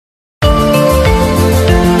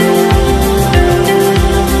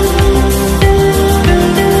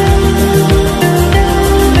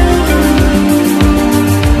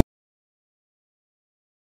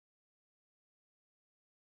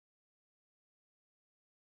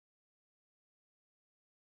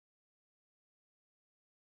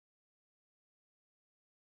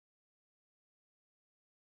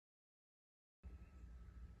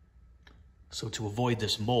So to avoid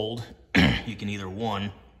this mold, you can either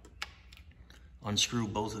one, unscrew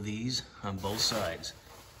both of these on both sides.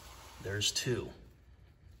 There's two.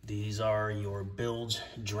 These are your Bilge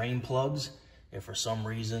drain plugs. If for some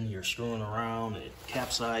reason you're screwing around, it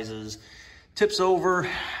capsizes, tips over,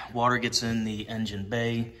 water gets in the engine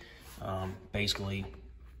bay. Basically,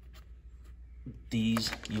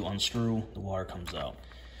 these you unscrew, the water comes out.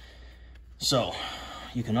 So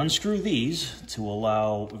you can unscrew these to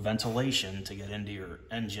allow ventilation to get into your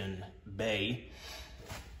engine bay,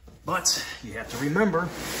 but you have to remember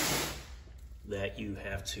that you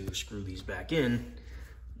have to screw these back in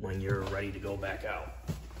when you're ready to go back out,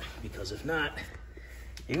 because if not,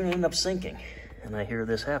 you're gonna end up sinking, and I hear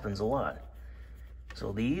this happens a lot.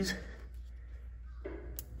 So these,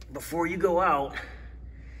 before you go out,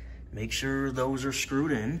 make sure those are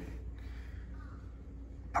screwed in.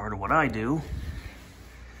 Part of what I do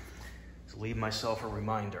is leave myself a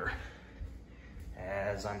reminder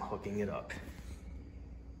as I'm hooking it up.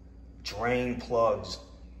 Drain plugs.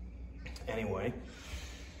 Anyway,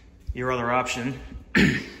 your other option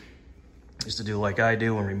is to do like I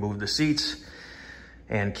do and remove the seats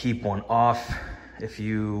and keep one off if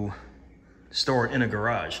you store it in a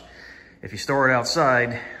garage. If you store it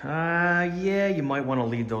outside, yeah, you might want to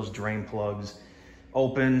leave those drain plugs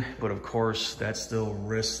open, but of course that still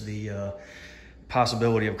risks the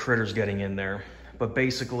possibility of critters getting in there. But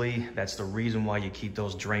basically, that's the reason why you keep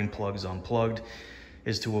those drain plugs unplugged,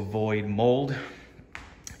 is to avoid mold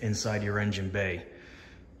inside your engine bay.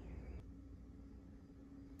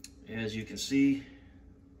 As you can see,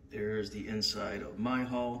 there's the inside of my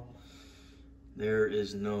hull. There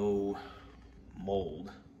is no mold,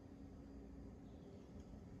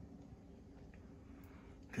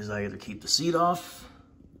 because I either keep the seat off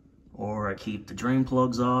or I keep the drain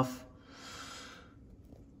plugs off.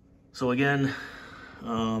 So again,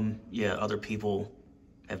 yeah, other people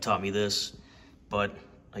have taught me this, but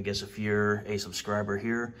I guess if you're a subscriber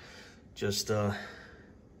here, just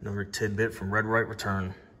another tidbit from Red Right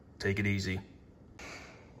Return. Take it easy.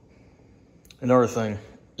 Another thing,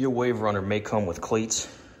 your WaveRunner may come with cleats.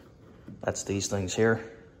 That's these things here.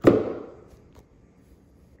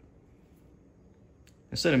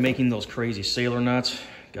 Instead of making those crazy sailor knots,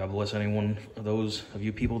 God bless any one of those of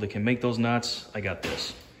you people that can make those knots, I got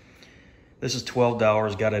this. This is $12,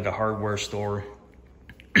 got it at a hardware store.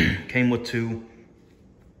 Came with two.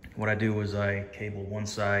 What I do is I cable one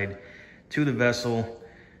side to the vessel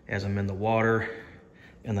as I'm in the water,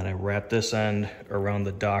 and then I wrap this end around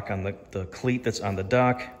the dock on the cleat that's on the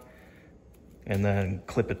dock, and then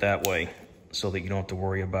clip it that way so that you don't have to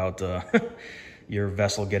worry about your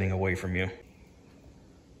vessel getting away from you.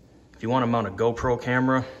 If you want to mount a GoPro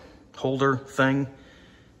camera holder thing,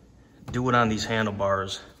 do it on these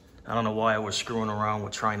handlebars. I don't know why I was screwing around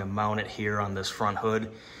with trying to mount it here on this front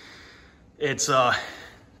hood. It's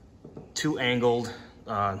too angled.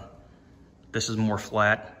 This is more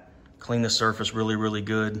flat. Clean the surface really, really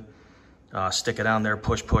good. Stick it on there,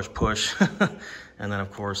 push, push, push. And then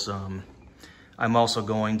of course, I'm also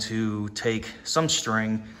going to take some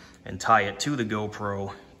string and tie it to the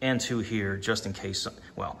GoPro and to here, just in case,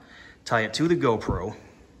 well, tie it to the GoPro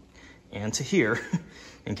and to here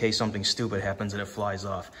in case something stupid happens and it flies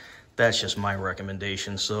off. That's just my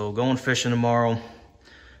recommendation. So going fishing tomorrow,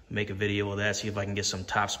 make a video of that, see if I can get some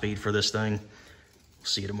top speed for this thing.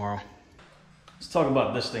 See you tomorrow. Let's talk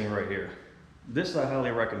about this thing right here. This I highly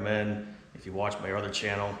recommend if you watch my other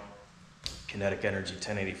channel, Kinetic Energy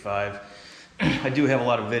 1085. I do have a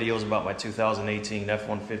lot of videos about my 2018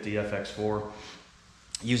 F-150 FX4.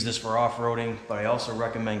 Use this for off-roading, but I also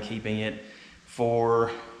recommend keeping it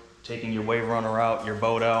for taking your WaveRunner out, your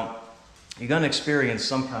boat out. You're gonna experience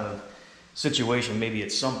some kind of situation maybe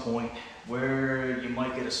at some point where you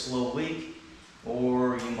might get a slow leak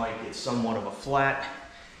or you might get somewhat of a flat.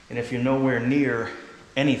 And if you're nowhere near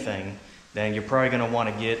anything, then you're probably gonna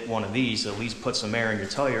wanna get one of these, at least put some air in your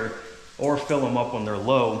tire, or fill them up when they're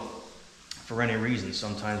low for any reason.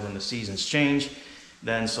 Sometimes when the seasons change,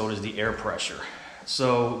 then so does the air pressure.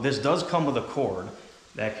 So this does come with a cord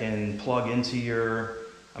that can plug into your,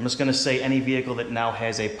 I'm just gonna say any vehicle that now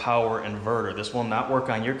has a power inverter. This will not work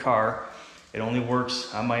on your car. It only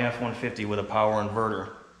works on my F-150 with a power inverter.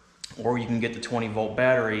 Or you can get the 20-volt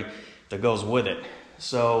battery that goes with it.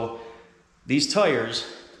 So these tires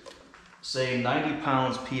say 90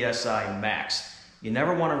 pounds PSI max. You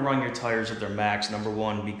never want to run your tires at their max, number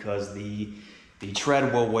one, because the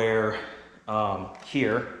tread will wear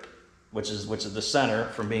here, which is the center,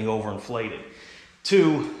 from being overinflated.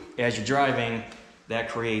 Two, as you're driving, that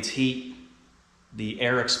creates heat, the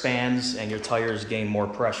air expands, and your tires gain more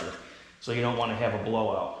pressure. So you don't want to have a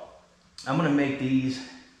blowout. I'm gonna make these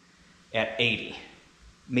at 80,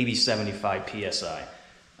 maybe 75 PSI.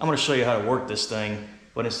 I'm gonna show you how to work this thing,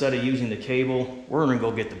 but instead of using the cable, we're gonna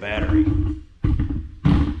go get the battery.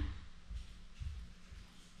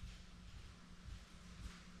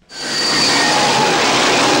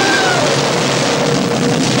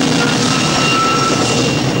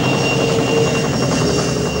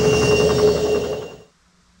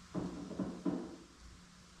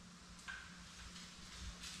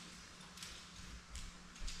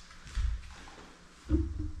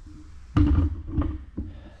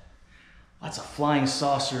 Lots of flying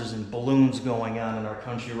saucers and balloons going on in our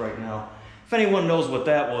country right now. If anyone knows what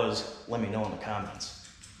that was, let me know in the comments.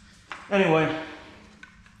 Anyway,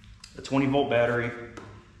 the 20-volt battery.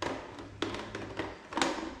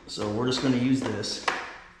 So we're just going to use this.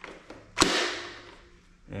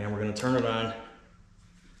 And we're going to turn it on.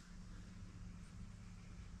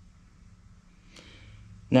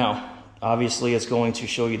 Now, obviously it's going to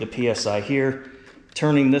show you the PSI here.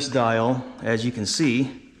 Turning this dial, as you can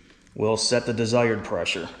see, will set the desired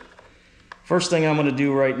pressure. First thing I'm going to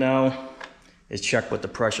do right now is check what the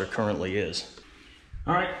pressure currently is.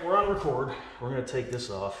 All right, we're on record. We're going to take this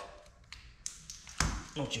off.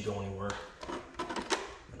 Don't you go anywhere.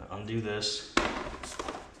 I'm going to undo this. I'm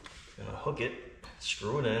going to hook it,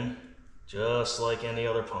 screw it in, just like any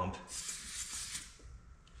other pump.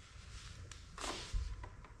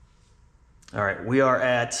 All right, we are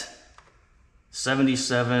at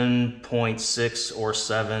 77.6 or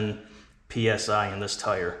 7 PSI in this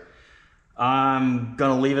tire. I'm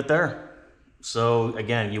gonna leave it there. So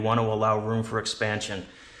again, you want to allow room for expansion.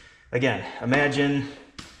 Again, imagine,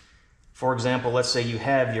 for example, let's say you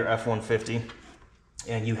have your F-150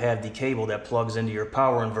 and you have the cable that plugs into your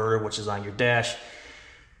power inverter, which is on your dash.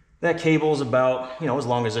 That cable is about, as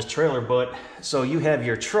long as this trailer, but so you have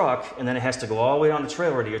your truck and then it has to go all the way down the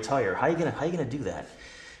trailer to your tire. How you gonna do that?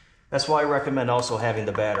 That's why I recommend also having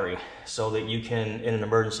the battery, so that you can, in an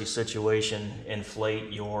emergency situation,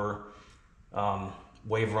 inflate your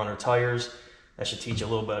WaveRunner tires. That should teach you a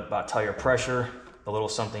little bit about tire pressure, a little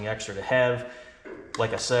something extra to have.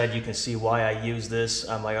 Like I said, you can see why I use this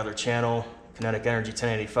on my other channel, Kinetic Energy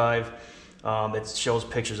 1085. It shows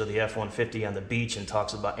pictures of the F-150 on the beach and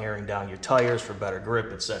talks about airing down your tires for better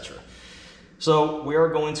grip, etc. So we are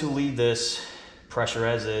going to leave this pressure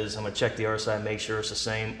as is. I'm going to check the other side, make sure it's the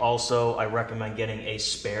same. Also, I recommend getting a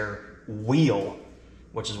spare wheel,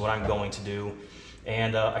 which is what I'm going to do,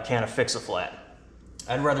 and a can of Fix-A-Flat.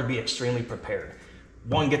 I'd rather be extremely prepared.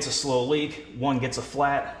 One gets a slow leak, one gets a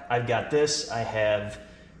flat. I've got this. I have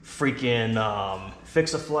freaking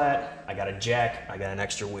Fix-A-Flat. I got a jack. I got an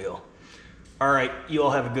extra wheel. All right, you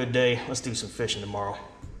all have a good day. Let's do some fishing tomorrow.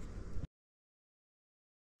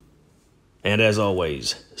 And as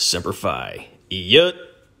always, Semper Fi. Yut.